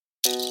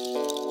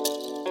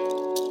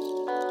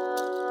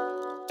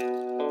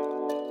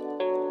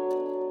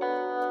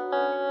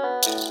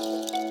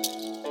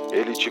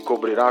Ele te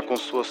cobrirá com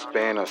suas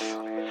penas,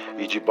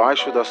 e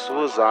debaixo das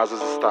suas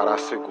asas estará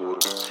seguro.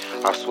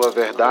 A sua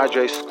verdade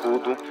é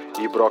escudo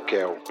e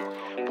broquel,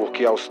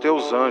 porque aos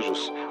teus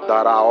anjos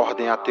dará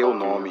ordem a teu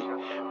nome,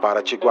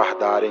 para te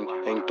guardarem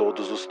em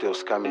todos os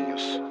teus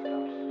caminhos.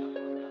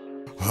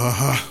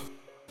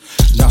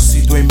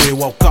 Nascido em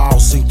meio ao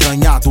caos,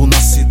 entranhado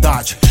na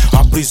cidade,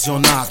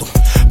 aprisionado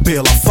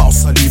pela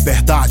falsa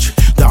liberdade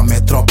da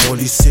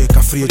metrópole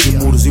seca, fria de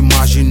muros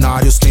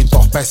imaginários, que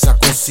entorpece a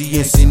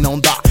consciência e não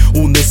dá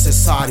o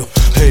necessário.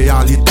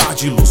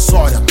 Realidade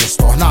ilusória,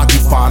 transtornada e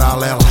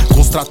paralela,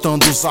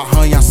 constatando os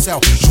arranha-céu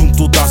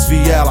junto das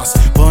vielas.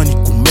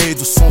 Pânico,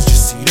 medo, sons de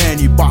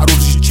sirene,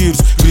 barulhos de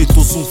tiros,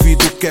 gritos, um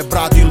vidro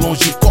quebrado e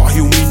longe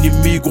corre o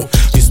inimigo.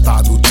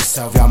 Estado de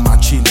selva e a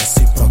matilha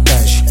se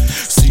protege,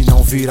 se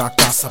não vira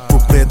caça pro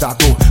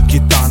predador que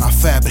tá na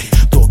febre.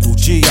 Todo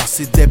dia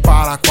se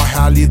depara com a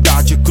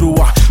realidade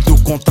crua do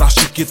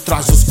contraste que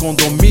traz os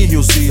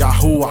condomínios e a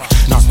rua.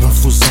 Na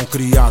confusão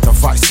criada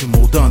vai se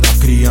moldando a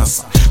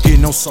criança, que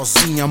não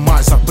sozinha,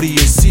 mais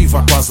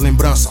apreensiva com as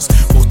lembranças,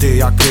 por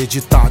ter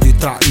acreditado e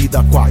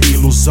traída com a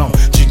ilusão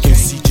de quem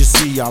se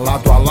dizia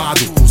lado a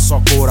lado com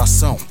só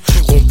coração.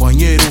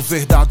 Companheiro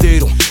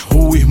verdadeiro,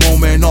 o irmão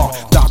menor,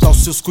 dado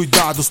aos seus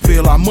cuidados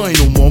pela mãe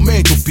no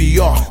momento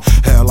pior.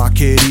 Ela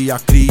queria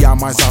criar,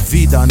 mas a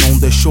vida não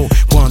deixou,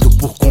 quando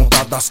por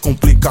conta das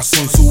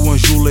complicações o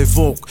anjo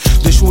levou.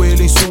 Deixo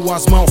ele em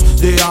suas mãos,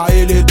 dê a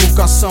ele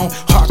educação.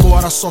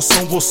 Agora só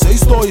são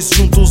vocês dois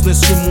juntos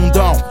neste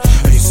mundão.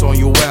 Em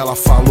sonho ela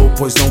falou,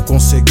 pois não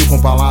conseguiu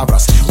com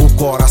palavras. O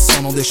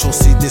coração não deixou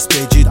se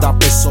despedir da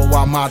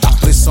pessoa amada.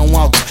 Pressão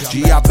alta,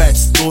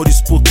 diabetes,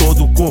 dores por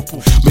todo o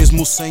corpo.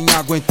 Mesmo sem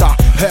aguentar,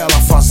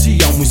 ela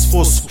fazia um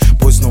esforço,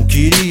 pois não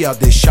queria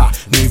deixar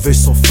nem ver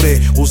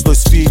sofrer os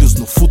dois filhos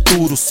no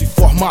futuro se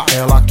formar.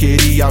 Ela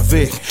queria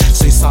ver,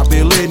 sem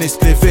saber ler nem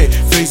escrever,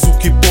 fez o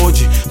que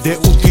pôde, deu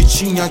o que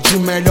tinha de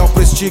melhor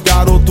pra este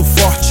garoto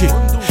forte.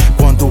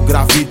 Quando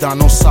gravida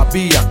não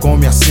sabia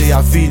como ia ser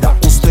a vida.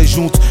 Os três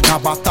juntos na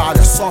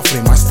batalha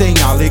sofrem, mas tem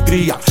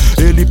alegria.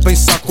 Ele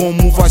pensa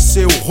como vai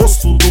ser o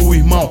rosto do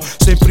irmão.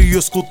 Sempre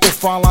escutou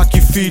falar que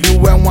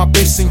filho é uma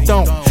bênção,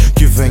 então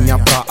que venha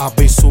pra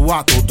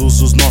abençoar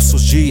todos os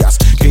nossos dias.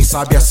 Quem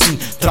sabe assim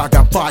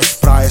traga paz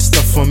pra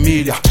esta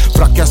família,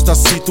 pra que esta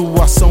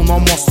situação não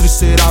mostre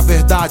ser a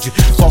verdade.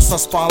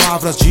 Falsas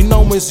palavras de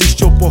não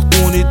existe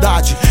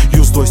oportunidade, e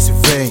os dois se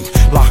veem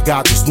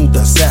largados no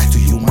deserto,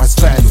 e o mais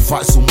velho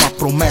faz uma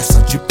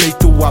promessa de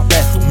peito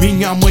aberto: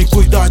 minha mãe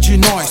cuida de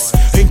nós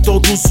em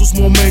todos os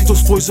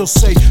momentos, pois eu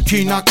sei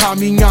que na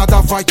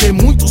caminhada vai ter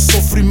muito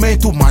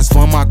sofrimento, mas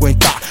vamos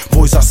aguentar,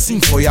 pois assim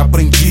foi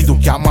aprendido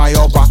que a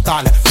maior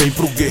batalha vem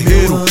pro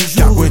guerreiro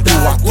que aguenta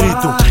o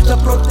atrito. Guarda,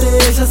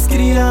 proteja as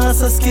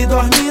crianças que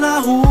dormem na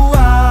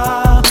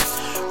rua,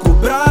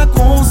 cubra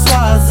com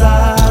suas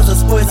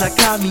asas, pois a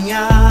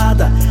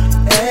caminhada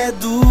é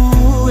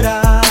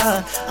dura.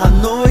 A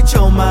noite é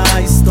uma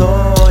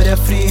história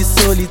fria e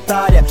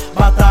solitária,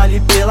 batalhe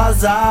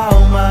pelas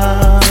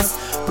almas,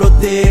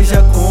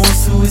 proteja com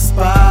sua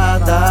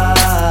espada.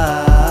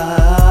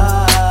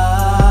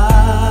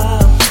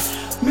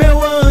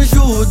 Meu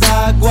anjo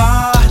da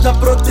guarda,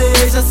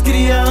 proteja as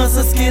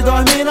crianças que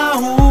dormem na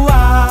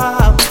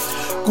rua,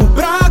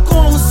 cubra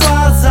com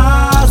suas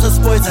asas,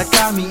 pois a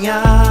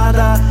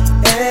caminhada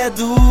é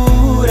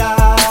dura.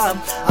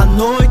 A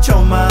noite é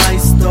uma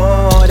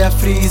história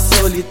fria e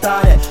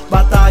solitária,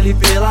 batalhe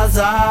pelas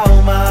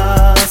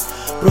almas,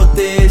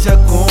 proteja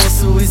com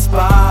sua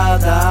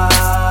espada.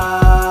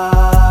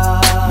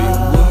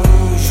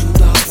 Meu anjo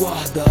da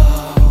guarda.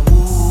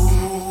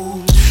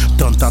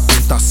 Tanta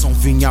tentação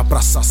vinha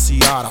pra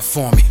saciar a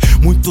fome,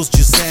 muitos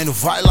dizendo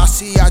vai lá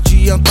se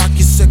adiantar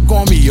que cê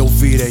come. Eu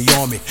virei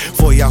homem,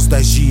 foi aos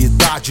 10 de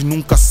idade,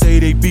 nunca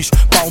serei bicho,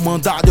 pau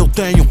mandado eu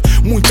tenho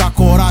muita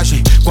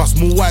coragem. Com as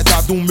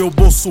moedas do meu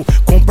bolso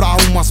comprar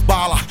umas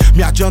balas,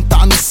 me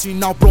adiantar no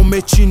sinal,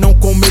 prometi não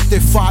cometer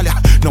falha.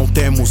 Não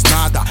temos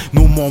nada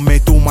no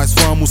momento, mas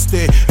vamos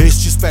ter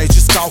estes pés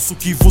descalços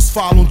que vos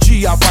falo um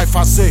dia vai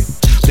fazer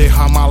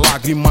derrama a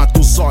lágrima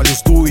dos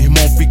olhos do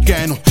irmão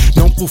pequeno.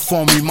 Não por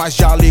fome, mas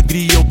de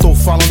alegria eu tô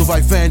falando,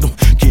 vai vendo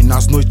que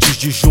nas noites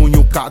de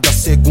junho cada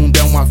segundo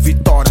é uma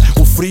vitória.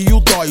 O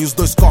frio dói, os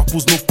dois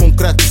corpos no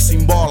concreto se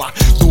embola.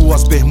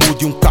 Duas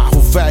bermudas e um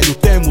carro velho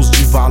temos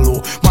de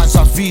valor, mas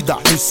a vida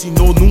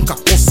ensinou nunca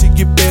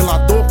conseguir pela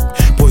dor,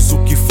 pois o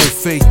que foi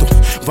feito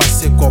vai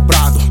ser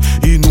cobrado,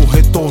 e no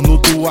retorno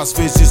duas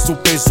vezes o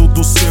peso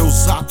dos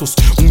seus atos.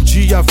 Um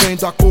dia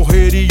vendo a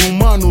correria um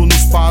mano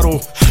nos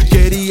parou,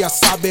 queria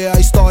saber a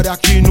história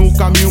que no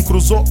caminho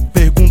cruzou.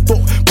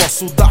 Perguntou,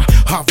 posso dar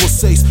a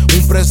vocês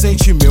um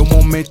presente? Meu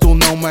momento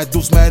não é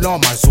dos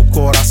melhores, mas o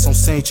coração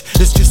sente.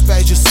 Estes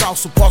pés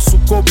descalço posso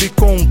cobrir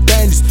com um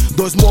tênis,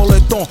 dois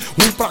moletom,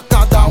 um pra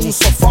cada um,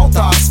 só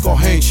falta as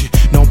correntes.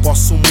 Não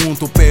posso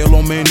muito,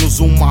 pelo menos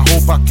uma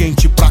roupa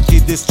quente, pra que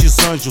destes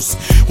anjos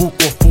o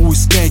corpo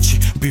esquente.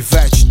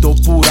 Pivete, tô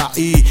por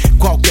aí,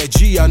 qualquer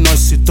dia nós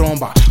se tronca.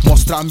 maromba.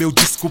 Mostrar meu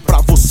disco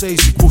pra vocês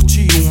e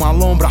curtir uma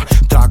lombra.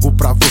 Trago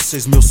pra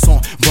vocês meu som,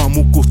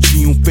 vamos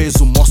curtir um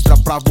peso. Mostra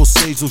pra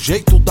vocês o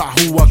jeito da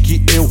rua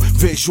que eu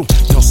vejo.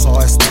 Não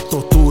só esta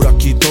tortura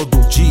que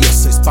todo dia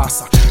cês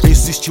passam.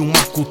 Existe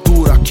uma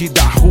cultura que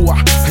da rua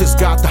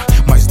resgata.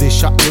 Mas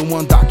deixa eu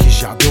andar que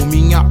já deu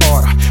minha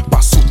hora.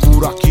 Passo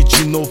por aqui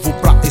de novo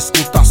pra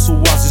escutar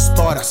suas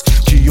histórias.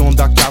 De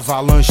onda que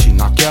avalanche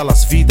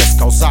naquelas vidas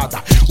causadas.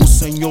 O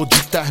senhor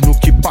de terno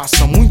que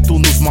passa muito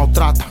nos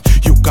maltrata.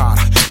 E o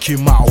cara que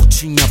mal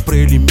tinha pra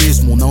ele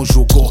mesmo não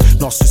julgou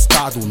nosso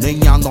estado, nem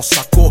a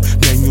nossa cor,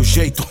 nem o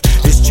jeito.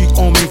 Este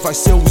homem vai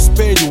ser o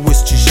espelho,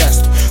 este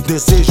gesto.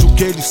 Desejo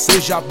que ele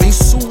seja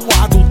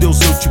abençoado,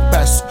 Deus eu te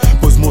peço.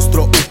 Pois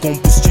mostrou o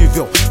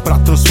combustível pra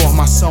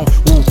transformação.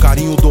 O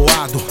carinho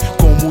doado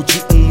como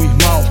de um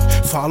irmão.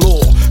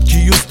 Falou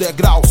que os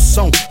degraus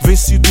são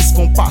vencidos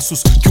com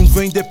passos, que um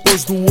vem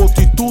depois do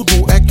outro e tudo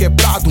é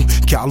quebrado.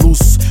 Que a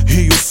luz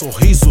e os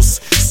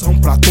sorrisos são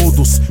pra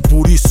todos.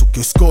 Por isso que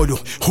eu escolho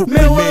o meu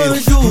primeiro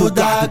anjo lugar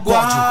da do pódio.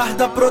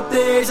 guarda,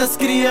 proteja as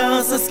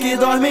crianças que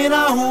dormem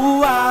na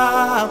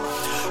rua.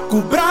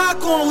 Cubra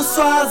com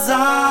suas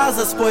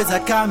asas, pois a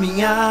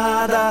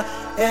caminhada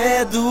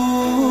é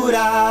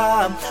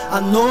dura. A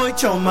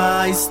noite é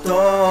uma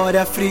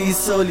história fria e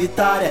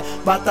solitária.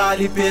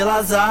 Batalhe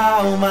pelas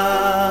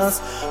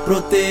almas,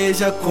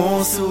 proteja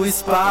com sua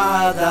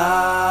espada.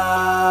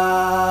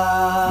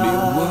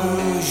 Meu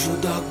anjo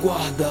da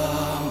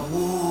guarda.